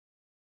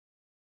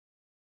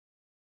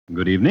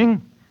Good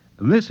evening.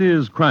 This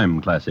is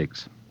Crime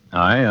Classics.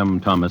 I am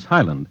Thomas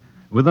Hyland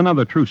with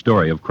another true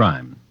story of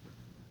crime.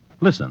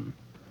 Listen.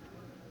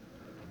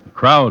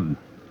 Crowd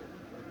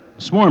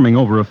swarming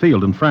over a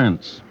field in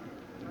France.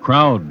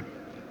 Crowd,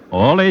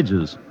 all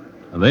ages.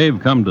 They've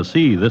come to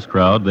see this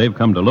crowd. They've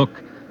come to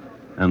look.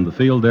 And the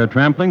field they're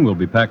trampling will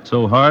be packed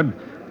so hard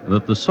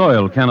that the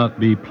soil cannot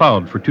be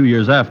plowed for 2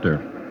 years after.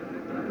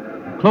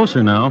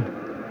 Closer now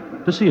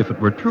to see if it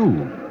were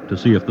true, to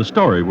see if the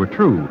story were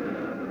true.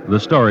 The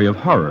story of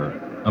horror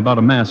about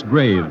a mass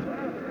grave,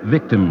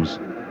 victims,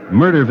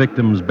 murder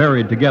victims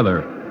buried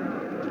together.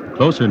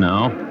 Closer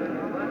now.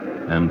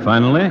 And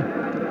finally,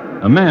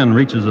 a man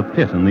reaches a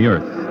pit in the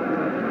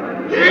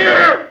earth.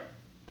 Here!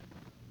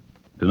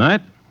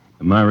 Tonight,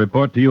 my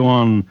report to you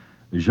on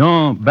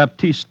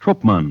Jean-Baptiste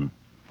Troppmann,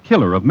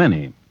 killer of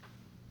many.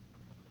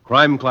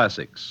 Crime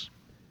Classics,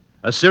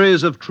 a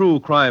series of true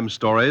crime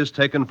stories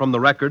taken from the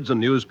records and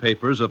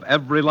newspapers of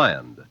every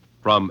land,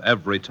 from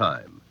every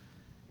time.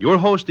 Your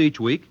host each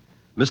week,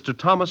 Mr.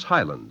 Thomas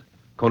Hyland,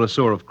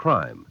 connoisseur of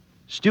crime,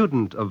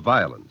 student of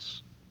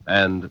violence,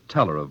 and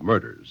teller of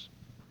murders.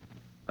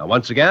 Now,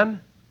 once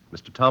again,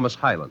 Mr. Thomas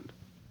Hyland.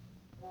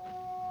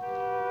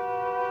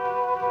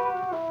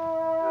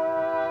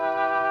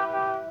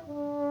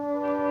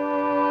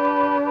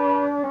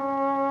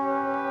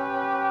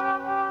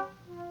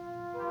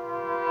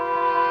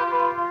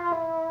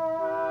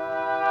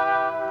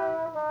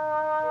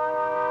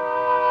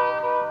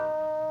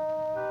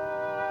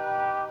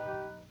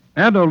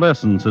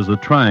 Adolescence is a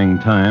trying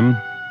time,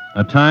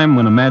 a time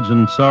when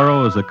imagined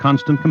sorrow is a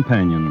constant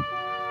companion,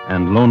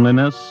 and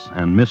loneliness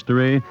and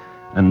mystery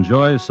and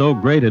joy so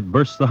great it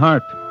bursts the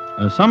heart,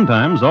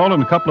 sometimes all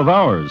in a couple of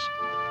hours.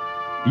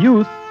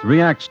 Youth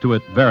reacts to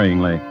it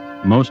varyingly,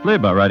 mostly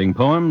by writing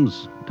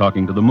poems,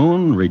 talking to the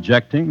moon,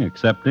 rejecting,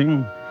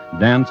 accepting,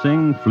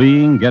 dancing,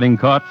 fleeing, getting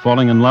caught,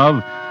 falling in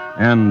love,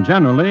 and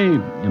generally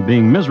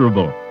being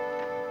miserable.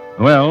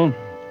 Well,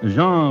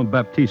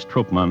 Jean-Baptiste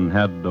Troppmann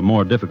had a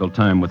more difficult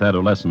time with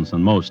adolescence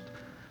than most.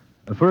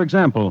 For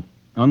example,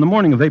 on the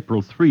morning of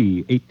April 3,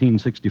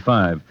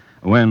 1865,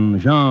 when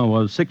Jean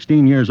was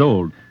 16 years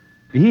old,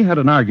 he had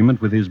an argument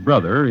with his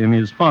brother in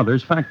his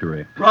father's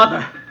factory.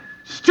 Brother!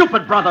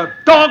 Stupid brother!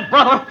 Dog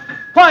brother!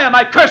 Why am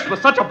I cursed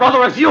with such a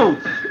brother as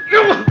you?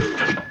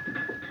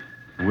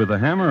 With a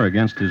hammer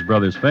against his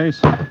brother's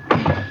face.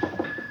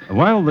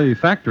 While the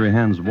factory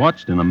hands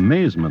watched in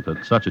amazement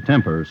at such a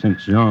temper,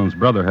 since Jean's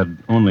brother had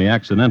only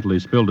accidentally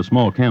spilled a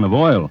small can of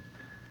oil,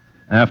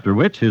 after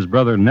which his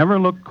brother never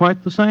looked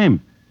quite the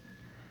same.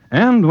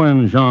 And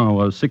when Jean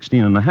was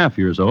 16 and a half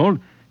years old,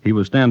 he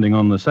was standing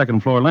on the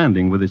second-floor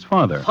landing with his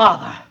father.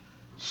 Father!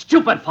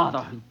 Stupid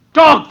father!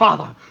 Dog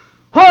father!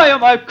 Why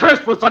am I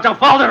cursed with such a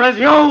father as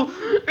you?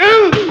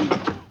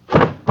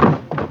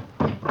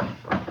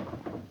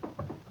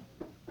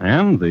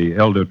 And the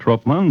elder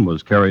Troppmann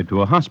was carried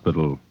to a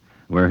hospital,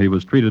 where he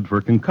was treated for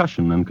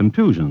concussion and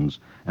contusions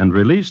and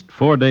released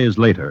 4 days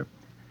later.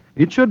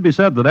 It should be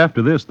said that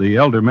after this, the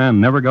elder man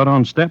never got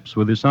on steps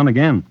with his son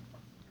again.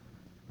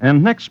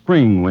 And next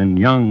spring, when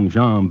young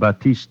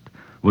Jean-Baptiste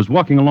was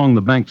walking along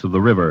the banks of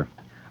the river,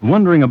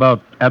 wondering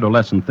about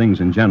adolescent things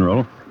in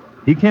general,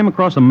 he came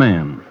across a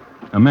man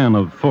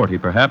of 40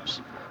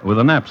 perhaps, with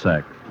a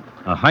knapsack,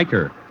 a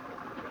hiker.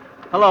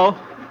 Hello.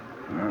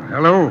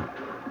 Hello.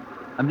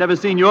 I've never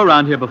seen you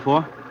around here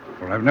before.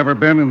 Well, I've never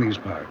been in these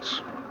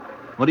parts.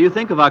 What do you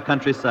think of our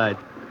countryside?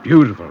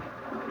 Beautiful.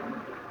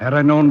 Had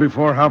I known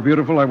before how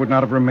beautiful, I would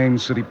not have remained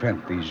city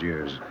pent these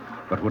years,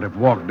 but would have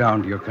walked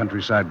down to your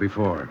countryside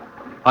before.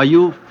 Are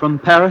you from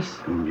Paris?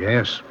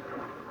 Yes.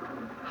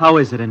 How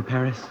is it in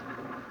Paris?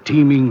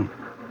 Teeming,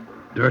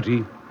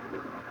 dirty.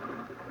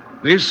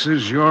 This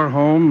is your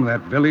home,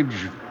 that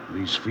village,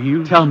 these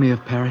fields? Tell me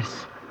of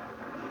Paris.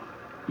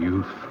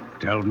 Youth,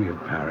 tell me of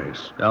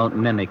Paris. Don't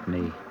mimic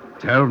me.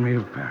 Tell me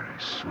of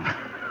Paris.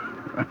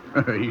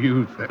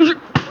 Youth.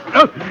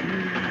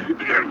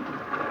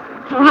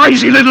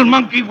 Crazy little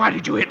monkey, why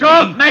did you hit me?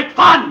 Don't make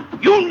fun!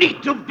 You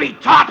need to be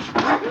taught.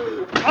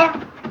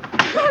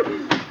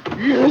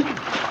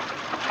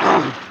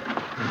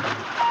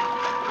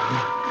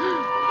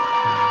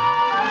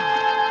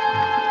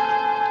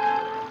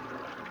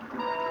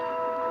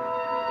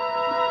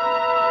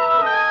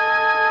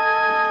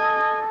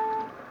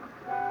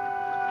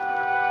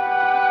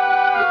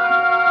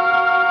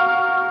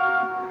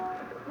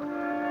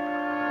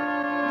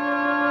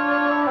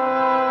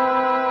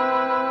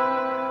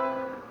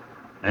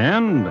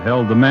 And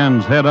held the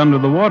man's head under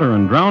the water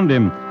and drowned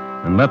him,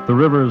 and let the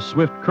river's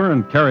swift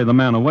current carry the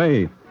man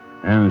away.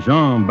 And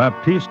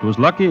Jean-Baptiste was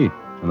lucky.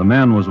 The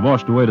man was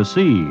washed away to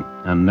sea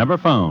and never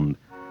found.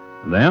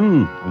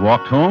 Then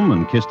walked home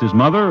and kissed his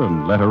mother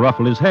and let her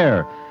ruffle his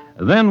hair.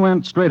 Then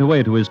went straight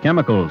away to his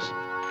chemicals.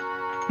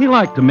 He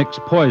liked to mix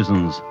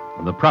poisons.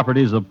 The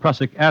properties of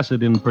prussic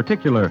acid in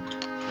particular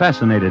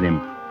fascinated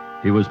him.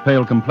 He was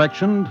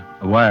pale-complexioned,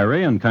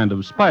 wiry, and kind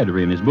of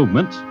spidery in his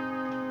movements.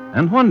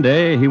 And one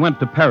day he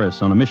went to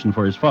Paris on a mission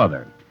for his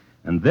father.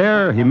 And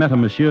there he met a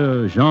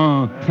Monsieur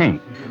Jean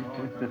Kenck.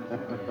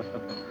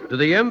 To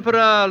the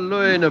Emperor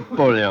Louis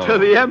Napoleon. To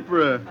the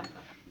Emperor.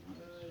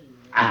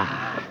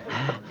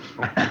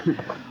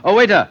 Oh,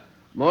 waiter,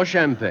 more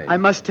champagne. I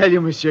must tell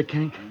you, Monsieur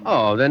Kink,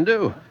 Oh, then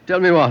do. Tell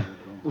me what.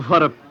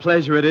 what a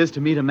pleasure it is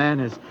to meet a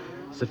man as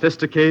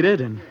sophisticated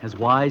and as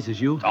wise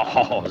as you.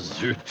 Oh,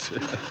 zut.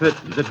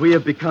 That we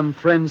have become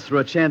friends through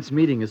a chance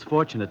meeting is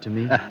fortunate to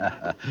me.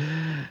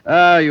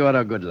 Ah, you are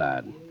a good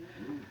lad.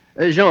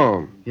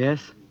 Jean,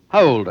 Yes?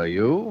 how old are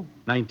you?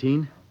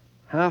 19?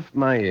 Half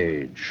my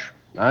age.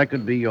 I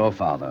could be your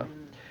father.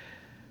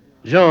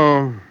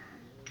 Jean,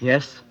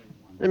 Yes?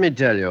 let me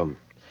tell you.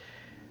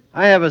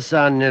 I have a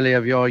son nearly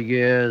of your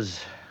years,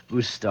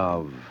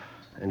 Gustave,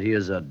 and he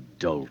is a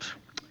dolt.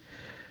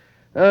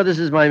 Oh, this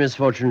is my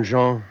misfortune,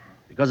 Jean,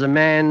 because a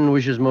man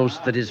wishes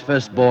most that his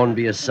firstborn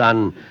be a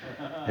son,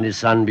 and his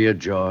son be a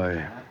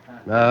joy.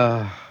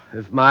 Ah,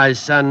 if my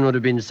son would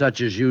have been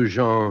such as you,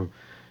 Jean,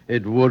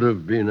 it would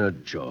have been a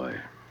joy.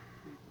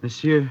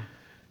 Monsieur,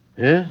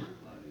 Yes?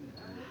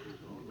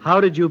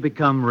 how did you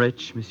become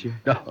rich, monsieur?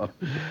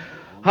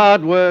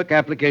 Hard work,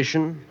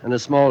 application, and a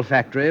small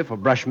factory for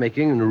brush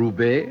making in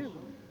Roubaix.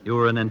 You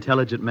were an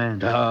intelligent man.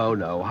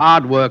 No.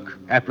 Hard work,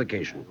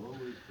 application.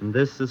 And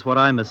this is what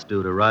I must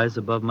do to rise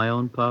above my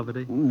own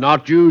poverty?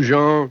 Not you,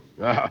 Jean.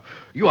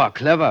 You are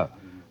clever.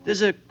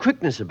 There's a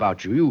quickness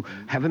about you. You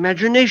have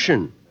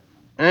imagination.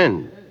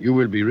 And you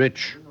will be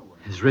rich.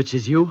 As rich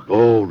as you?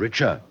 Oh,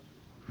 richer.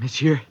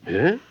 Monsieur,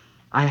 Eh?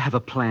 I have a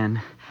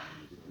plan.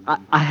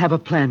 I have a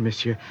plan,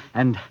 monsieur,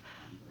 and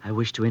I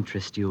wish to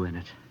interest you in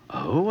it.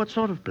 Oh, what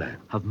sort of plan?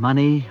 Of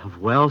money, of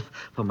wealth,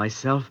 for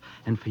myself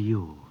and for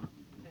you.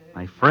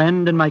 My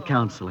friend and my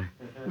counselor.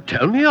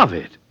 Tell me of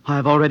it.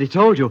 I've already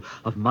told you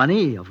of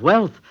money, of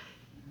wealth.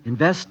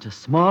 Invest a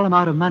small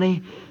amount of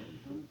money.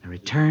 The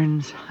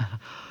returns,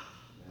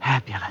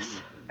 fabulous.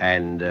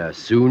 And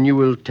soon you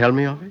will tell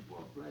me of it?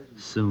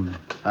 Soon.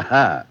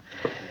 Ha-ha.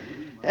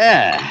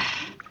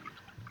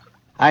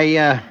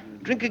 I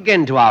drink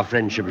again to our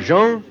friendship,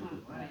 Jean.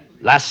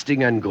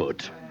 Lasting and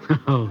good.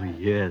 Oh,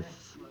 yes.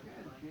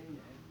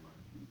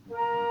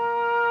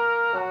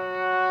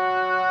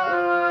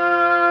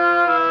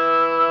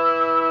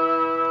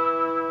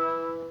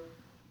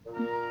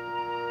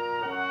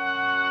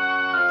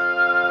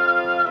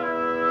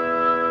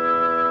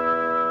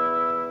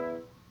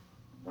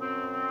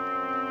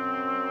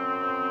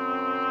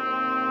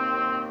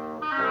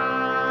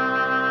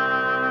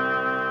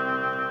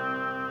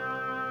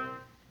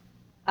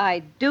 I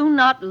do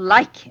not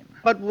like him.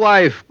 But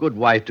wife, good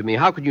wife to me,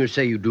 how can you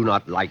say you do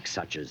not like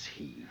such as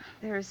he?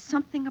 There is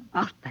something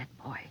about that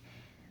boy.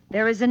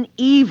 There is an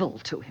evil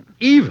to him,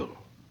 Evil?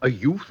 A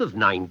youth of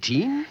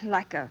 19?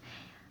 like a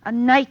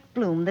night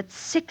bloom that's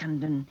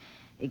sickened and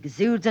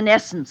exudes an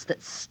essence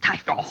that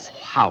stifles. Oh,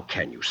 how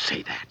can you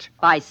say that?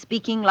 By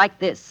speaking like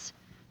this,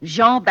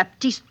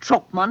 Jean-Baptiste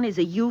Troppmann is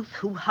a youth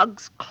who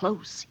hugs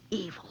close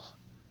evil.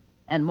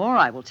 And more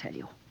I will tell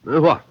you.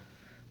 What?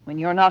 When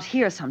you're not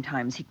here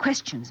sometimes, he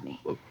questions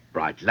me.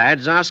 Bright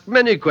lads ask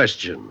many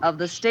questions. Of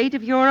the state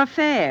of your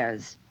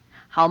affairs.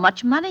 How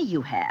much money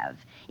you have.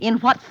 In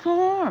what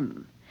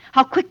form.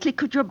 How quickly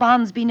could your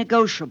bonds be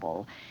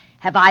negotiable?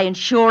 Have I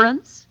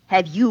insurance?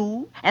 Have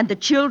you and the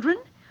children?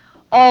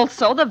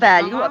 Also the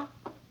value of...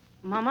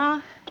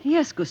 Mama,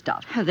 Yes,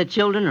 Gustave. the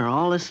children are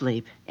all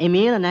asleep.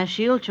 Emile and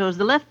Achille chose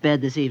the left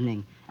bed this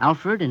evening.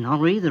 Alfred and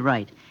Henri the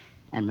right.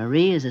 And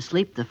Marie is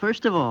asleep the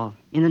first of all,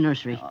 in the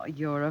nursery. Oh,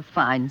 you're a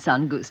fine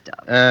son,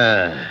 Gustave.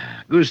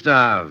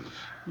 Gustav,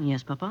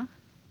 Yes, Papa?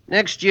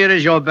 next year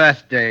is your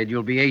birthday, and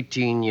you'll be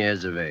 18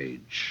 years of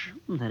age.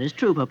 That is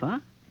true,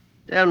 Papa.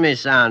 Tell me,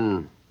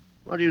 son,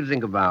 what do you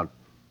think about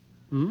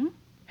Hmm?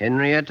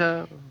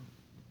 Henrietta?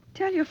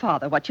 Tell your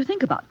father what you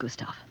think about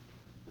Gustave.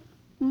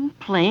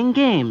 Playing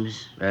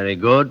games. Very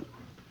good.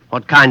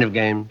 What kind of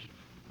games?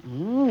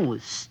 Oh,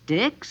 with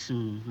sticks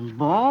and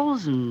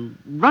balls and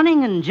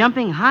running and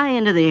jumping high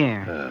into the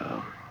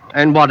air.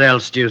 And what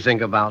else do you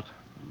think about?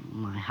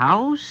 My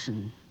house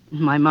and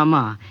my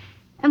mama.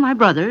 And my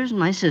brothers and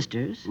my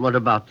sisters. What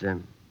about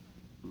them?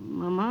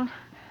 Mama?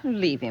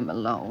 Leave him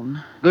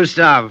alone.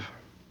 Gustav,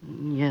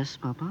 Yes,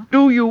 Papa?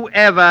 do you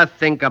ever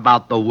think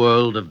about the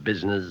world of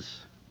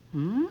business?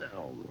 Hmm?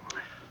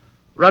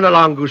 Run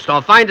along,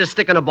 Gustav. Find a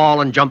stick and a ball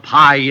and jump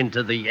high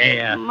into the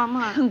air.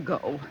 Mama.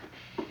 Go.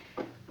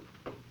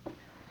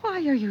 Why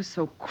are you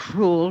so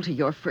cruel to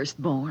your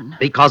firstborn?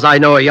 Because I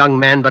know a young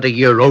man but a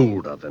year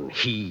older than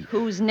he,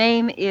 Whose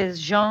name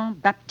is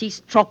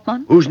Jean-Baptiste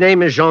Troppmann? whose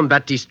name is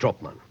Jean-Baptiste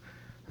Troppmann.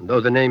 And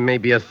though the name may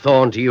be a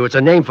thorn to you, it's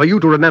a name for you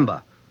to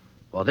remember.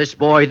 For this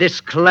boy, this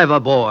clever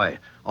boy,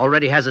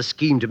 already has a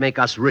scheme to make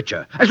us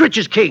richer, as rich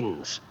as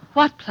kings.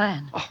 What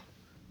plan?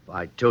 If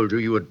I told you,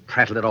 you would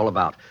prattle it all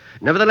about.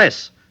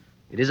 Nevertheless,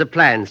 it is a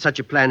plan, such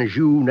a plan as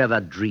you never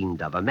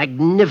dreamed of, a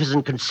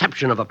magnificent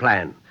conception of a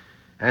plan.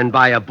 And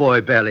by a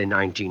boy barely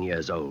 19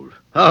 years old.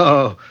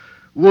 Oh,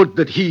 would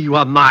that he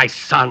were my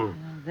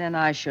son. Then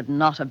I should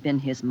not have been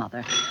his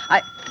mother.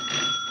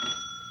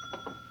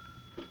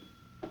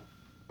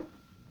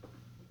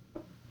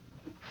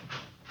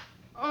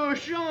 Oh,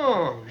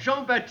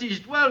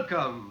 Jean-Baptiste,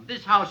 welcome.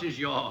 This house is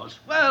yours.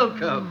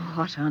 Welcome.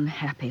 What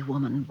unhappy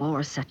woman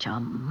bore such a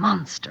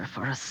monster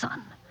for a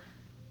son?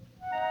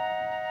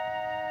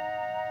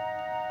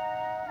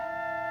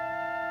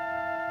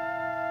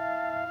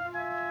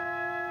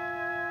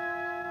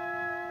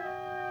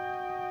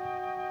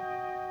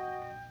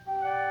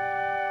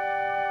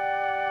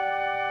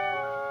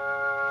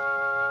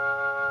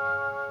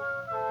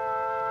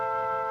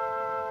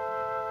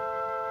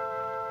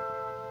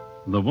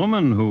 The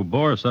woman who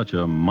bore such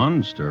a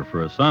monster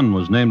for a son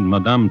was named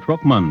Madame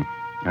Tropman,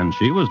 and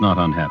she was not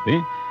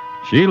unhappy.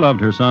 She loved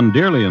her son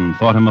dearly and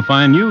thought him a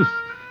fine youth,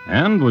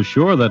 and was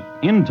sure that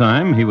in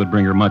time he would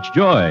bring her much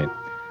joy.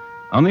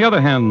 On the other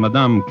hand,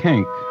 Madame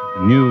Kenck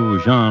knew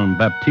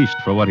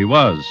Jean-Baptiste for what he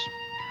was,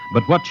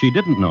 but what she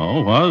didn't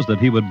know was that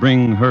he would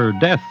bring her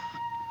death.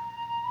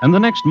 And the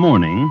next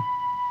morning...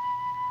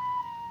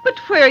 But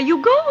where are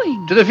you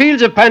going? To the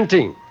fields of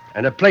Pantin,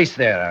 and a place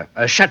there,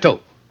 a chateau.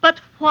 But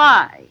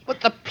why?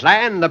 But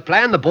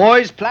the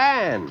boy's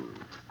plan.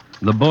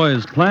 The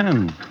boy's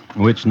plan,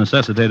 which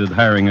necessitated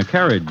hiring a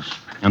carriage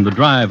and the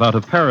drive out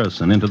of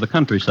Paris and into the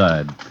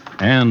countryside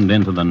and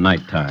into the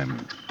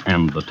nighttime.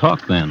 And the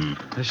talk then.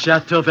 The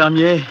Chateau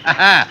Vernier.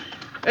 Aha!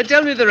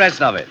 Tell me the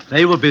rest of it.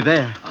 They will be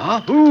there.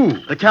 Huh? Who?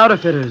 The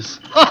counterfeiters.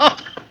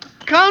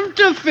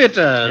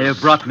 Counterfeiters. They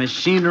have brought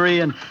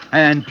machinery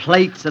and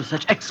plates of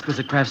such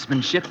exquisite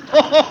craftsmanship.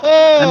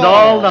 Oh. And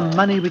all the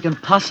money we can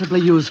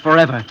possibly use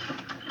forever.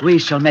 We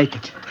shall make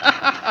it.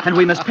 And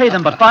we must pay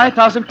them but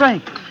 5,000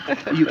 francs.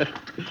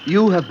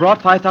 You have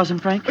brought 5,000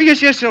 francs? Oh,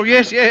 yes, sir,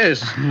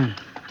 yes.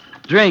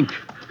 Drink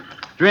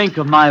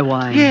of my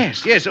wine.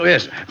 Yes, oh,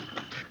 yes.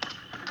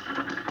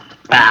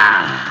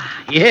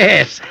 Ah,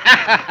 yes.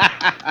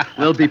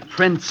 We'll be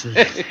princes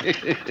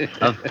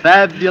of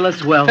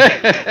fabulous wealth.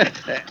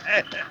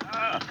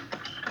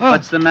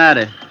 What's the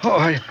matter?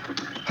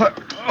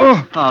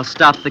 Oh,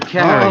 stop the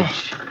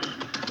carriage.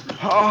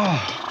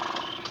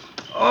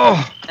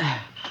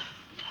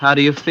 How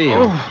do you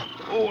feel?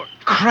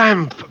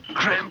 Cramp.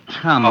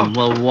 Come,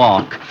 we'll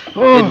walk. It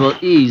will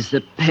ease the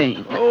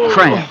pain.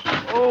 Cramp.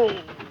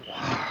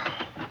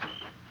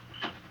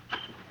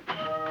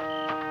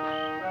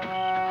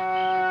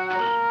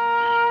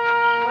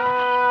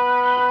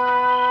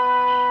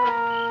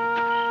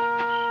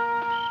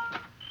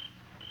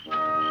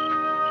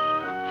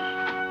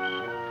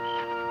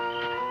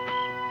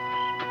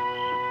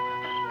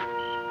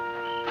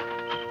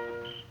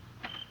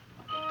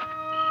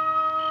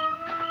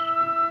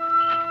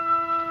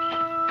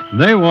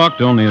 They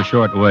walked only a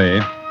short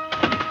way,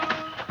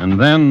 and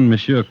then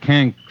Monsieur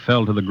Kenck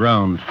fell to the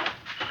ground.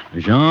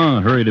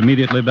 Jean hurried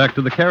immediately back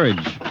to the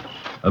carriage,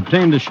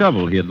 obtained a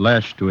shovel he had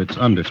lashed to its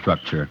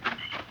understructure,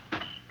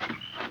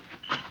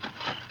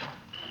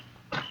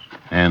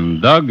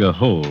 and dug a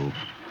hole,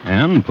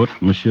 and put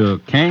Monsieur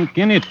Kenck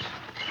in it,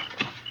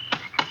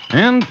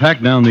 and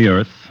packed down the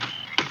earth.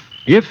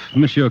 If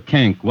Monsieur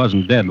Kenck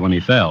wasn't dead when he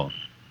fell,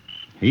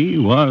 he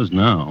was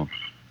now.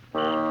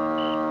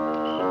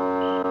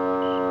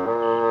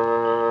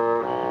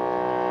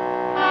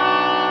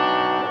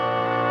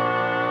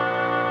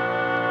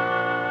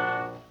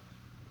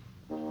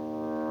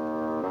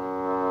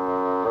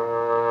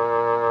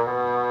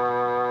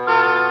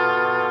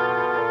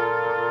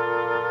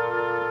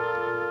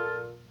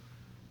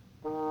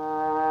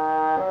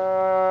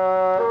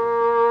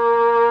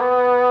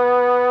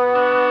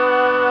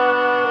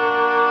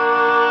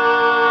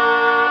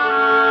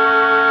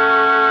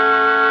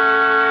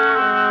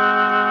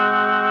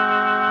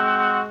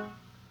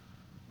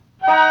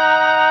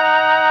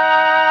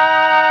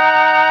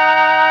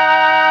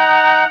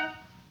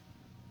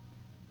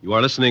 You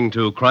are listening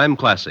to Crime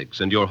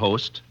Classics and your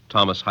host,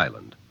 Thomas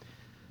Hyland.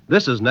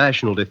 This is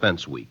National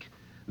Defense Week.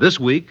 This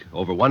week,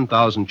 over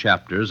 1,000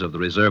 chapters of the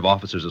Reserve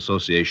Officers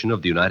Association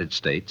of the United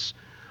States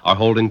are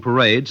holding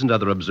parades and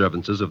other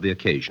observances of the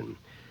occasion.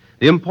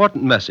 The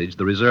important message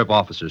the reserve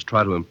officers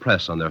try to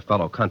impress on their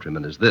fellow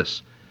countrymen is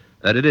this,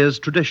 that it is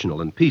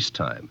traditional in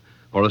peacetime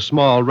for a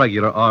small,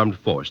 regular armed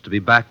force to be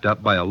backed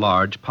up by a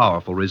large,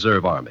 powerful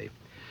reserve army.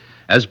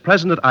 As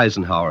President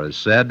Eisenhower has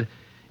said,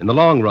 in the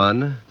long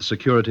run, the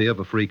security of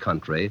a free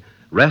country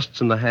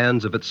rests in the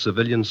hands of its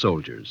civilian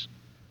soldiers.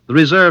 The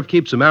reserve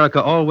keeps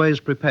America always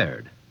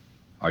prepared.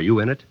 Are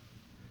you in it?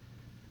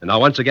 And now,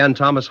 once again,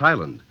 Thomas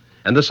Hyland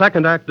and the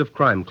second act of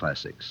Crime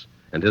Classics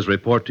and his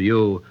report to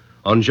you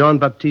on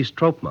Jean-Baptiste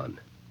Tropman,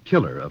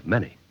 killer of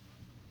many.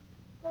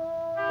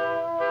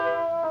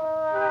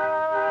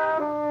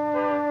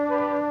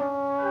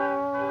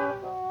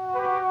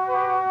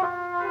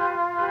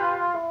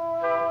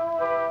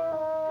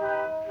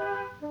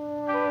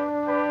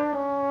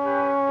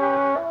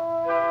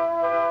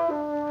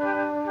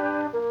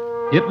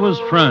 It was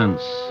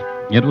France.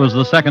 It was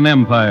the Second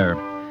Empire.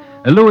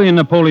 Louis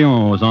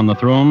Napoleon was on the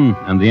throne,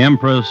 and the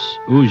Empress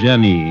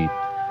Eugénie.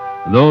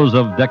 Those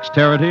of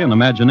dexterity and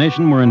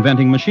imagination were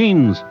inventing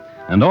machines,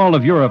 and all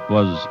of Europe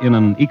was in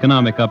an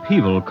economic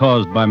upheaval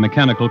caused by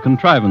mechanical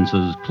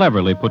contrivances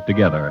cleverly put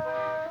together.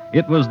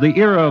 It was the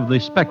era of the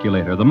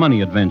speculator, the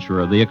money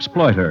adventurer, the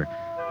exploiter.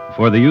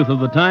 For the youth of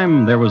the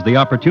time, there was the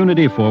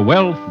opportunity for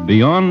wealth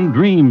beyond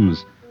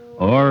dreams,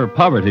 or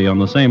poverty on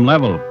the same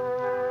level.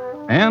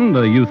 And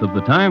the youth of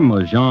the time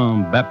was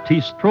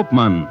Jean-Baptiste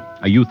Troppmann,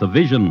 a youth of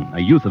vision, a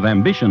youth of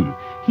ambition.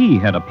 He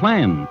had a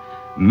plan.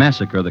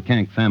 Massacre the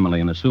Kank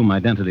family and assume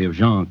identity of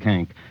Jean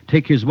Kank.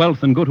 Take his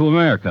wealth and go to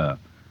America.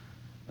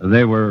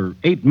 There were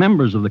 8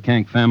 members of the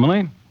Kank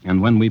family,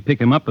 and when we pick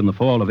him up in the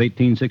fall of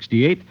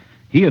 1868,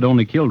 he had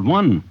only killed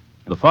one,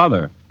 the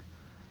father.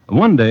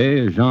 One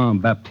day,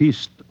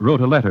 Jean-Baptiste wrote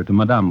a letter to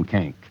Madame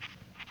Kank.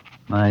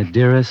 My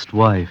dearest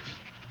wife,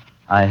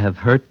 I have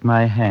hurt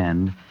my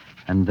hand,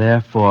 and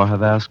therefore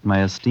have asked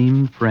my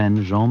esteemed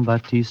friend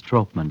Jean-Baptiste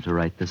Troppmann to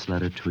write this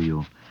letter to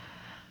you.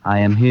 I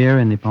am here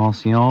in the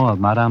pension of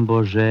Madame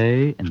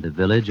Bourget in the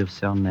village of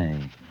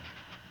Cernay.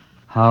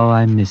 How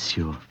I miss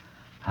you.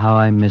 How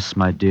I miss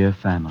my dear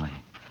family.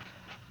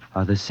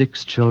 Are the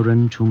 6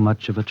 children too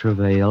much of a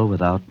travail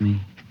without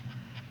me?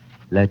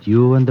 Let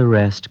you and the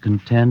rest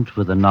content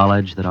with the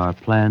knowledge that our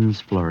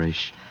plans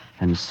flourish,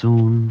 and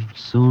soon,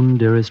 soon,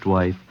 dearest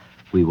wife,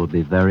 we will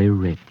be very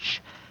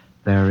rich.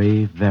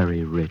 Very,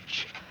 very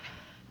rich.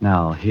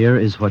 Now, here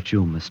is what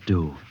you must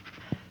do.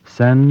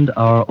 Send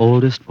our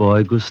oldest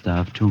boy,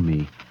 Gustave, to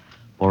me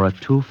for a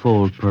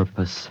twofold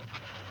purpose.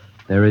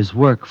 There is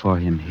work for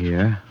him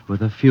here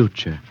with a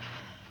future,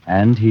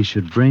 and he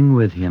should bring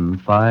with him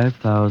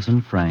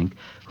 5,000 francs,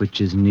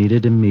 which is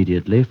needed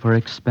immediately for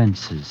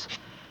expenses.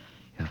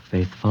 Your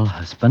faithful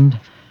husband,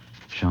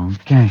 Jean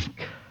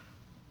Kank.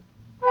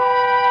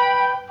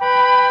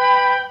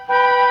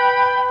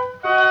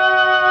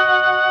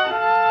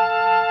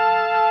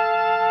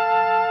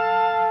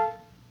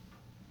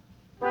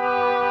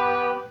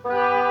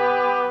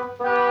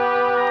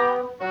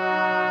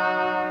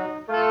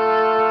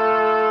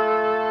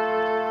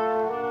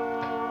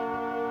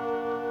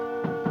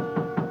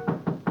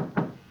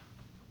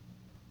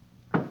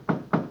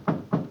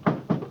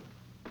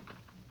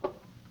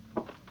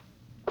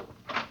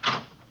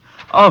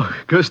 Oh,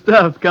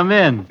 Gustave, come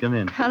in, come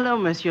in. Hello,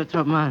 Monsieur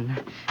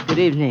Troppmann. Good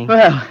evening.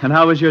 Well, and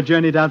how was your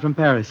journey down from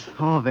Paris?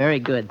 Oh, very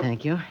good,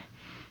 thank you.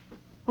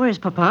 Where's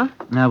Papa?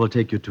 I will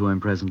take you to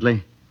him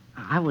presently.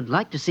 I would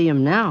like to see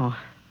him now.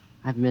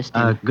 I've missed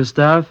him.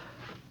 Gustave,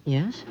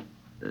 Yes?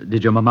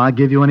 did your mama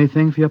give you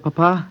anything for your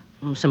papa?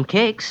 Some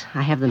cakes.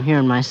 I have them here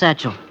in my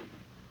satchel.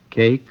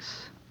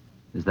 Cakes?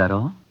 Is that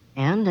all?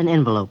 And an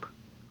envelope,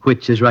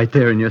 Which is right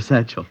there in your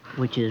satchel.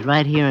 which is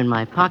right here in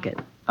my pocket.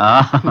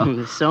 Ah,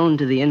 Sewn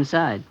to the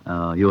inside.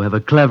 oh, you have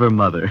a clever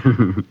mother.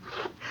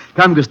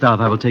 Come,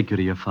 Gustave, I will take you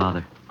to your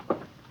father.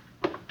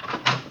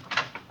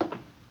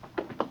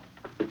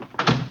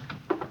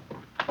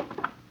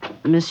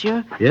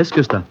 Monsieur, Yes,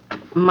 Gustave?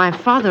 my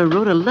father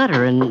wrote a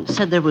letter and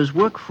said there was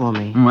work for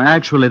me.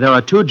 Actually, there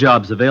are 2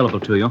 jobs available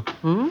to you.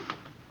 Hmm?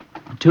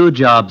 2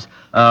 jobs.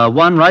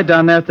 One right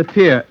down there at the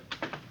pier.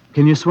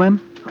 Can you swim?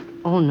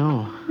 Oh,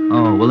 no.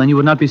 Oh, well, then you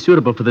would not be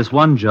suitable for this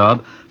one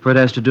job, for it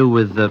has to do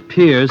with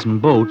piers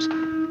and boats.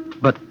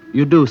 But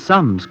you do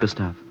sums,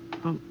 Gustave.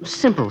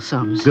 Simple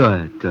sums.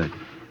 Good, good.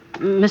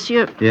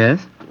 Monsieur,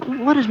 Yes?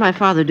 what is my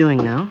father doing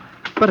now?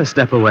 But a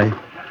step away.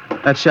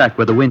 That shack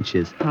where the winch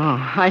is.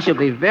 Oh, I shall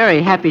be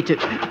very happy to...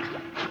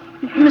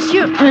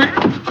 Monsieur...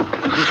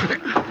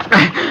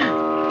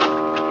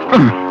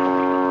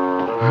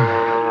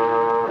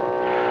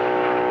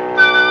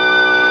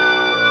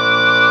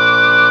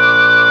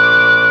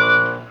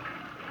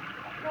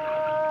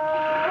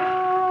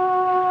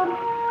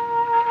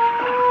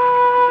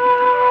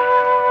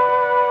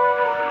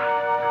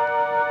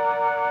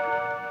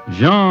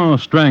 Jean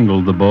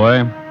strangled the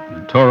boy,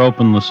 tore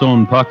open the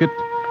sewn pocket,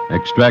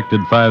 extracted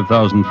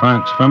 5,000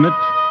 francs from it,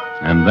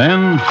 and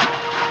then...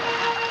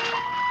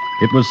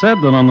 It was said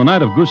that on the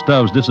night of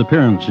Gustave's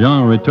disappearance,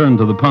 Jean returned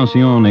to the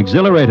pension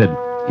exhilarated.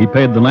 He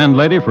paid the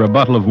landlady for a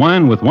bottle of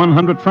wine with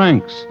 100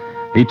 francs.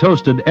 He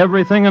toasted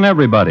everything and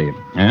everybody,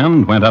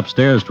 and went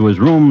upstairs to his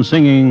room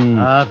singing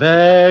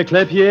Avec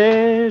les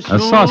pieds a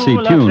saucy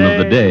tune of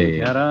the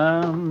day.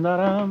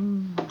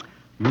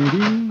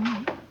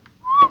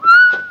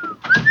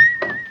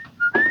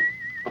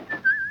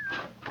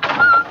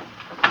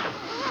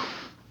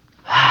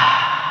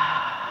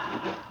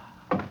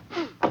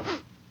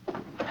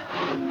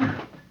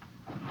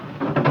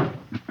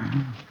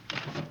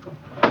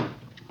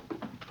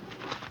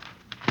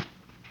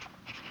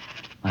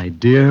 My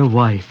dear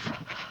wife,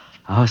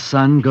 our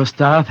son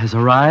Gustave has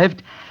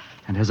arrived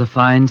and has a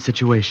fine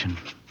situation.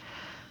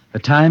 The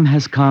time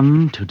has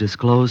come to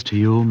disclose to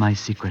you my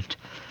secret,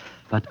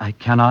 but I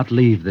cannot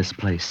leave this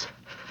place.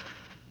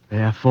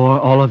 Therefore,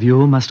 all of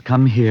you must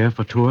come here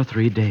for 2 or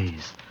 3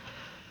 days.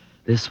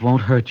 This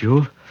won't hurt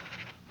you,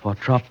 for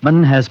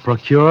Troppmann has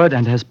procured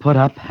and has put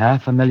up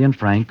 500,000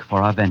 francs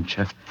for our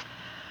venture.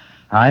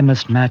 I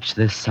must match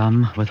this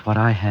sum with what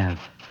I have.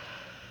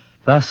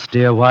 Thus,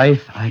 dear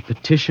wife, I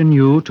petition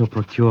you to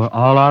procure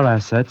all our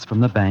assets from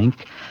the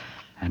bank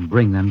and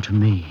bring them to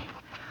me.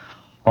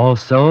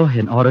 Also,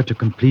 in order to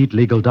complete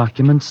legal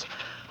documents,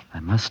 I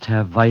must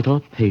have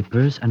vital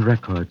papers and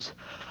records,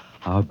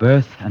 our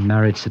birth and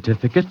marriage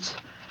certificates,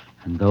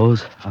 and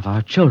those of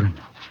our children.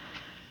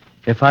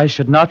 If I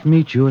should not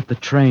meet you at the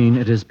train,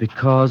 it is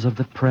because of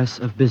the press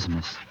of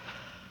business.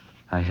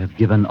 I have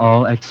given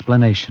all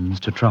explanations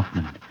to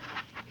Troutman.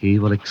 He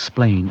will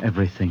explain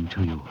everything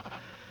to you.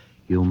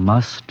 You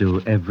must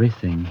do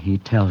everything he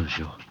tells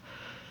you.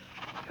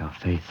 Your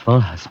faithful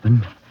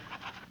husband,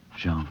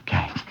 Jean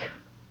Cank.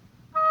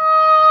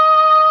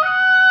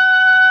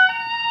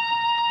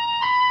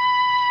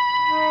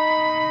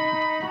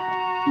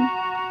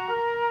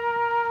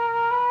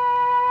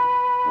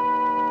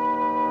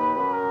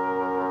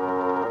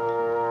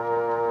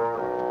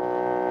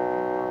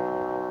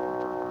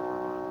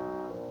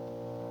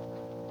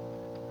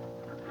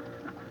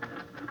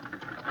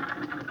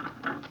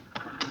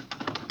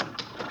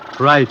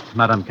 Right,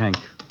 Madame Cank.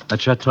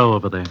 That chateau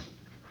over there.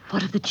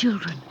 What of the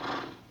children?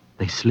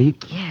 They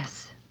sleep?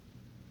 Yes.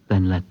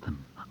 Then let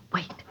them.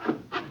 Wait.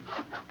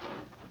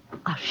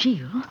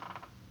 Achille?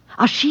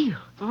 Achille!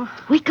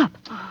 Wake up.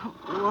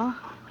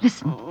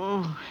 Listen.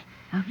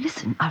 Now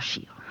listen,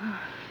 Achille.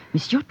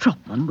 Monsieur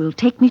Troutman will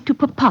take me to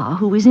Papa,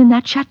 who is in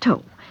that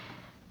chateau.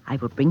 I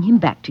will bring him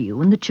back to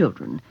you and the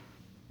children.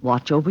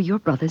 Watch over your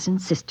brothers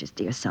and sisters,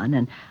 dear son,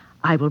 and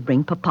I will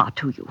bring Papa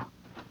to you.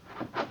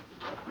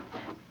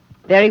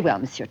 Very well,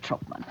 Monsieur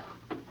Troutman.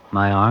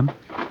 My arm?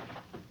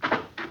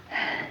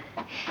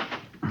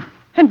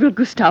 And will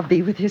Gustave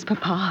be with his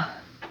papa?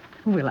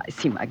 Will I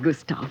see my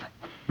Gustave?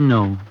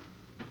 No.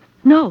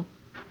 No.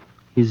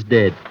 He's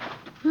dead.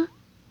 Huh?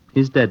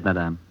 He's dead,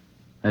 Madame.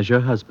 As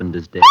your husband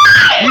is dead.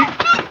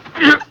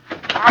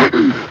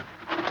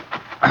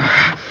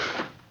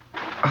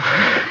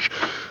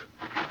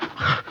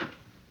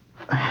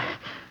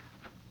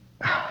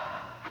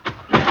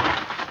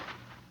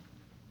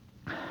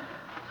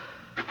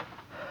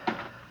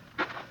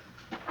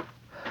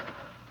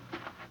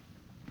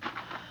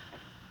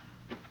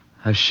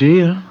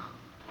 Achille,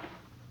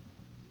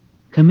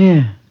 come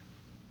here.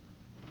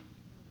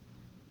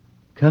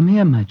 Come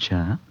here, my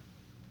child.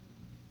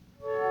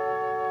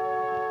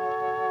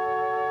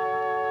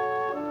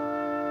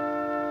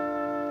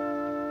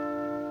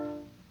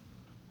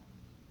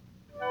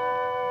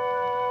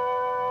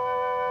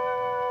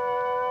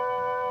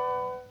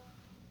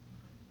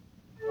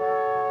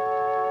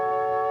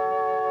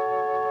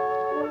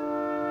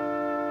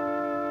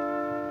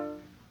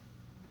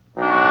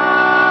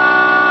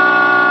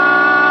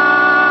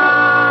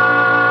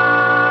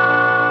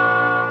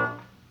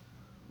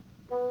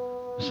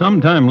 Some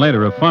time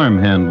later, a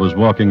farmhand was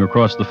walking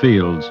across the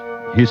fields.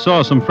 He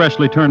saw some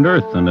freshly turned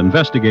earth and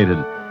investigated.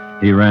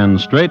 He ran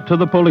straight to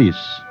the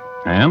police,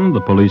 and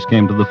the police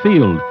came to the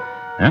field.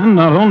 And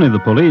not only the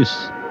police.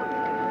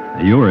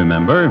 You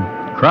remember,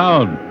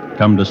 crowd,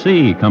 come to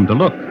see, come to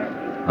look.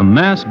 A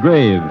mass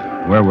grave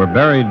where were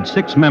buried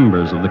 6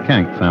 members of the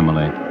Cank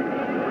family.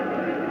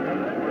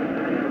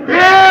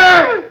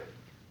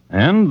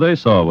 And they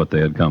saw what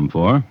they had come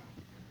for.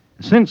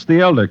 Since the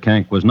elder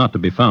Cank was not to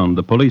be found,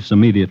 the police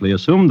immediately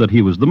assumed that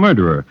he was the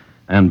murderer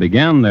and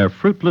began their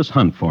fruitless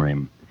hunt for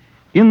him.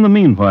 In the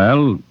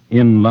meanwhile,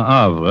 in Le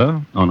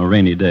Havre, on a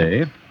rainy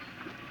day...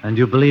 And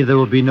you believe there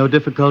will be no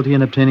difficulty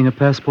in obtaining a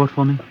passport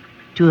for me?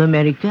 To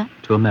America?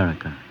 To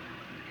America.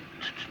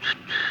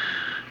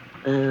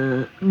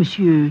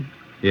 Monsieur,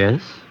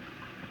 Yes?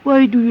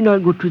 why do you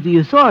not go to the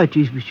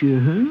authorities, monsieur,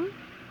 huh?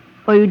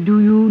 Why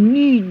do you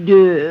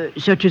need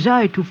such as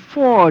I to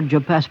forge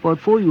a passport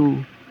for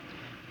you?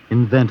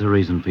 Invent a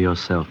reason for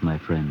yourself, my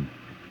friend,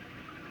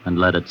 and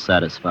let it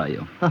satisfy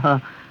you.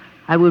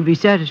 I will be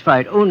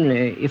satisfied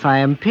only if I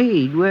am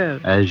paid well.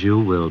 As you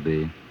will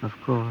be. Of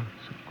course,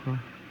 of course.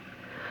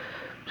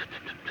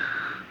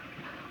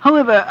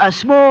 However, a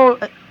small...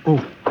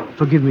 oh,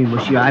 forgive me,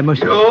 monsieur, I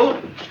must...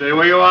 You, stay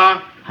where you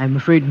are. I'm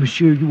afraid,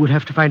 monsieur, you would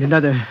have to find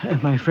another,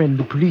 my friend,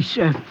 the police.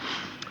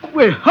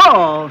 Well,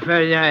 how,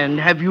 Ferdinand,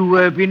 have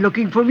you been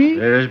looking for me?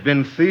 There's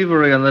been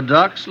thievery on the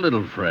docks,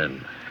 little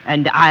friend.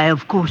 And I,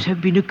 of course,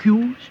 have been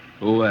accused.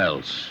 Who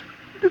else?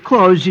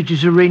 Because it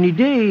is a rainy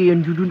day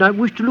and you do not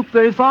wish to look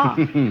very far.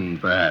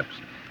 Perhaps.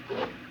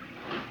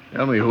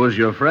 Tell me, who is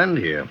your friend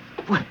here?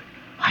 Well,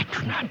 I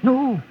do not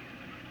know.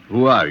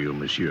 Who are you,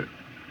 monsieur?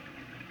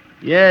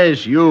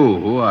 Yes, you.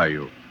 Who are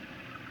you?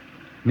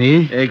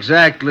 Me?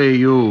 Exactly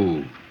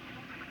you.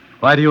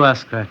 Why do you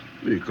ask that?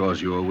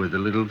 Because you are with the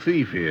little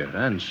thief here,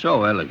 and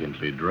so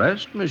elegantly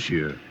dressed,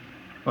 monsieur.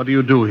 What do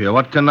you do here?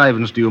 What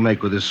connivance do you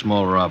make with this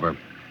small robber?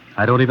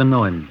 I don't even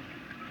know him.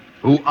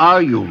 Who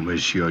are you,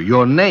 monsieur?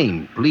 Your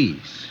name,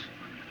 please.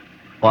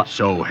 What?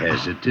 So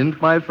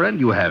hesitant, my friend?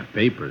 You have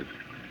papers.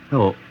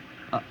 Oh,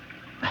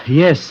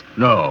 yes.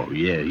 No,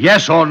 yes.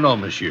 Yes or no,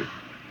 monsieur?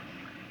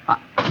 Do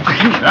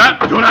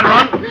not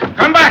run.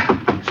 Come back.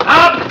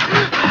 Stop.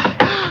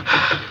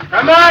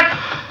 Come back.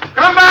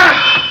 Come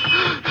back.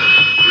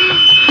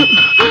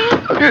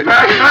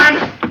 Madman.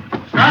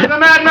 Stop the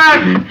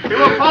madman. He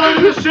will fall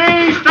into the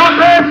sea. Stop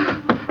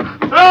him.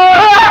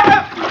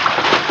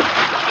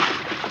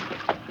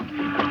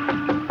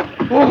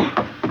 Oh,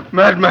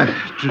 madman,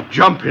 to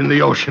jump in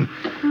the ocean.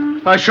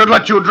 I should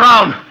let you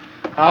drown.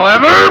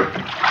 However,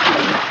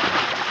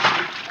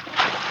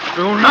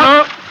 do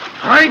not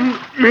frighten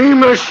me,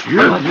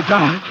 monsieur.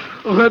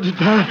 I want to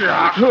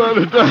die. I want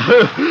to die.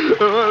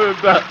 I want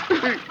to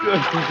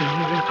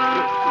die.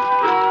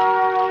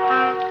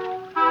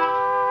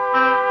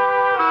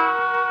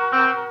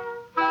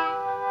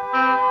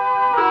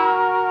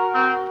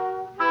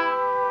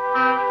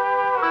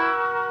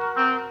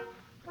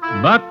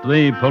 But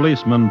the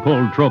policeman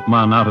pulled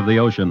Tropman out of the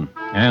ocean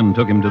and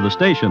took him to the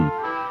station.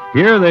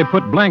 Here they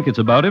put blankets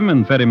about him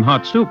and fed him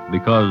hot soup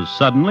because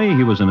suddenly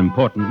he was an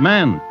important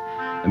man.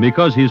 And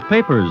because his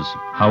papers,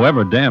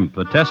 however damp,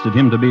 attested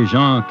him to be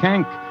Jean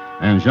Canque,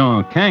 and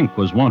Jean Canque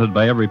was wanted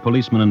by every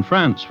policeman in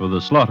France for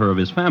the slaughter of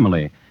his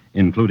family,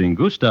 including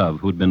Gustave,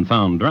 who'd been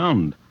found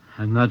drowned.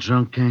 I'm not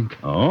Jean Canque.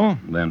 Oh,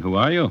 then who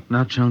are you?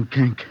 Not Jean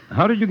Canque.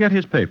 How did you get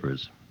his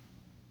papers?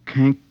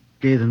 Canque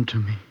gave them to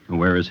me.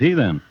 Where is he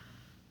then?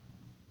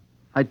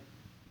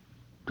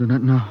 Do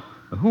not know.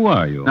 Who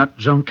are you? Not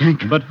Jean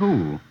Canque. But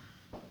who?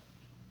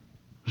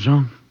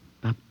 Jean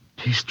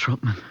Baptiste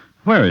Tropman.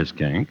 Where is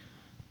Canque?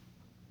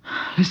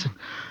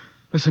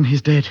 Listen,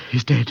 he's dead.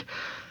 He's dead.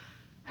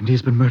 And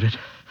he's been murdered.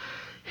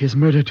 He is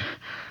murdered.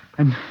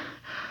 And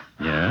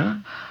Yeah?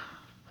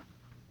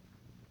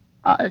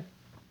 I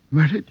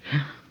murdered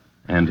him.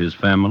 And his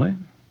family?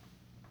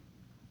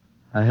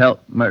 I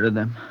helped murder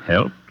them.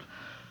 Helped?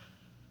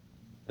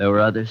 There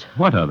were others.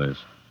 What others?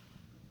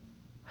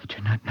 I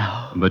do not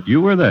know. But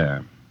you were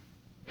there.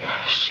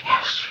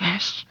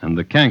 Yes. And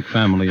the Canque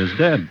family is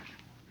dead.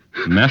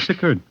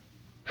 Massacred.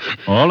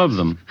 All of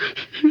them.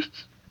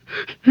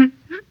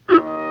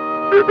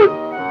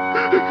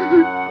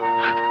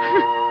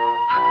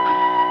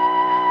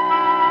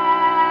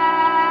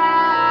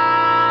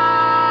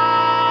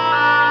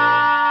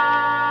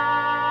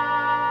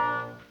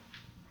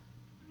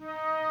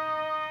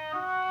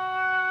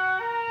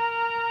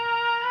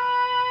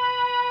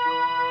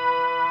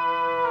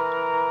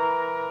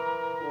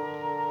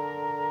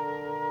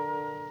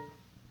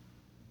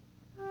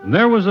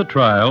 There was a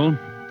trial,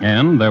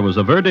 and there was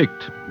a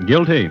verdict,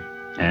 guilty,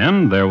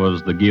 and there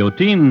was the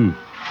guillotine.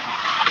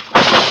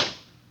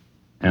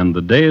 And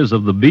the days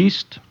of the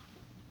beast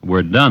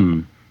were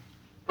done.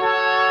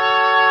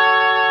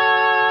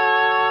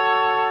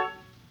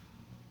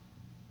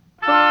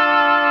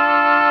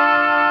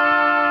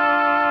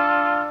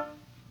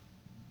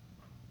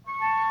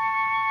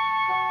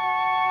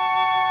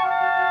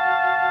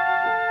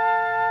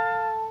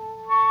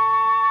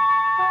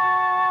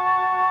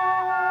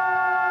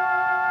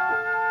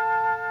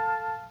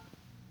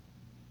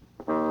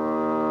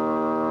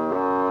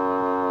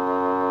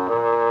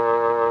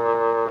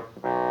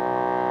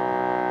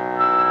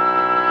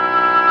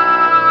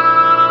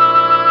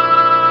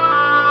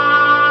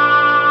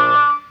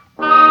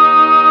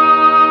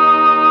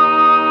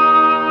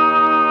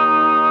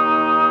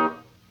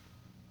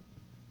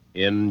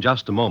 In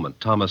just a moment,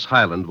 Thomas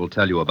Hyland will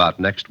tell you about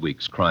next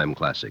week's crime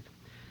classic.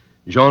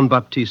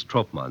 Jean-Baptiste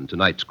Tropman,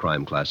 tonight's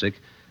crime classic,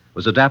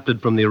 was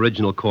adapted from the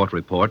original court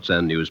reports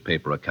and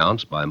newspaper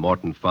accounts by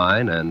Morton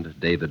Fine and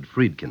David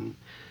Friedkin.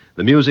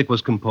 The music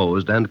was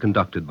composed and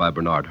conducted by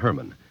Bernard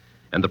Herrmann,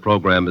 and the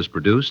program is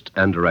produced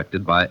and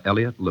directed by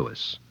Elliott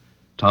Lewis.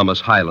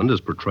 Thomas Hyland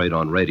is portrayed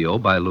on radio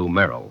by Lou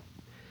Merrill.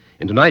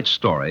 In tonight's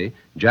story,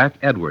 Jack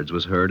Edwards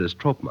was heard as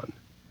Tropman.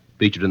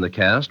 Featured in the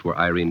cast were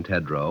Irene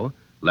Tedrow,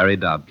 Larry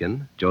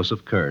Dobkin,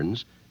 Joseph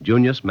Kearns,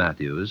 Junius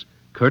Matthews,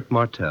 Kurt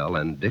Martell,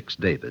 and Dix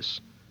Davis.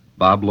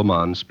 Bob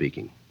Lamont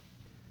speaking.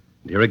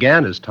 And here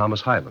again is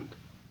Thomas Hyland.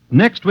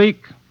 Next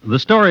week, the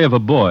story of a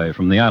boy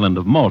from the island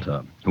of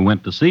Malta who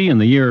went to sea in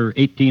the year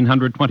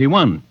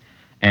 1821.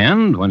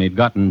 And when he'd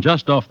gotten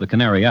just off the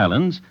Canary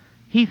Islands,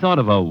 he thought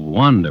of a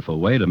wonderful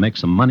way to make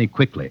some money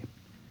quickly.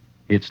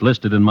 It's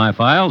listed in my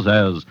files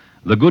as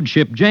the good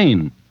ship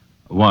Jane,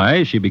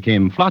 why she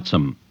became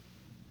flotsam.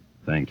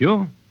 Thank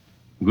you.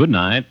 Good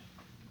night.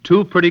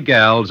 Two pretty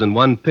gals and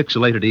one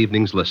pixelated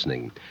evening's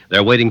listening.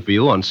 They're waiting for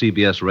you on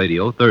CBS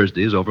Radio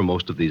Thursdays over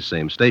most of these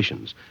same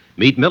stations.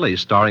 Meet Millie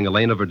starring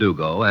Elena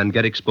Verdugo and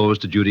get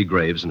exposed to Judy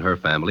Graves and her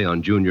family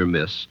on Junior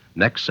Miss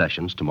next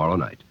sessions tomorrow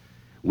night.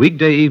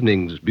 Weekday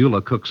evenings,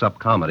 Beulah cooks up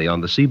comedy on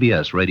the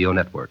CBS Radio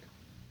Network.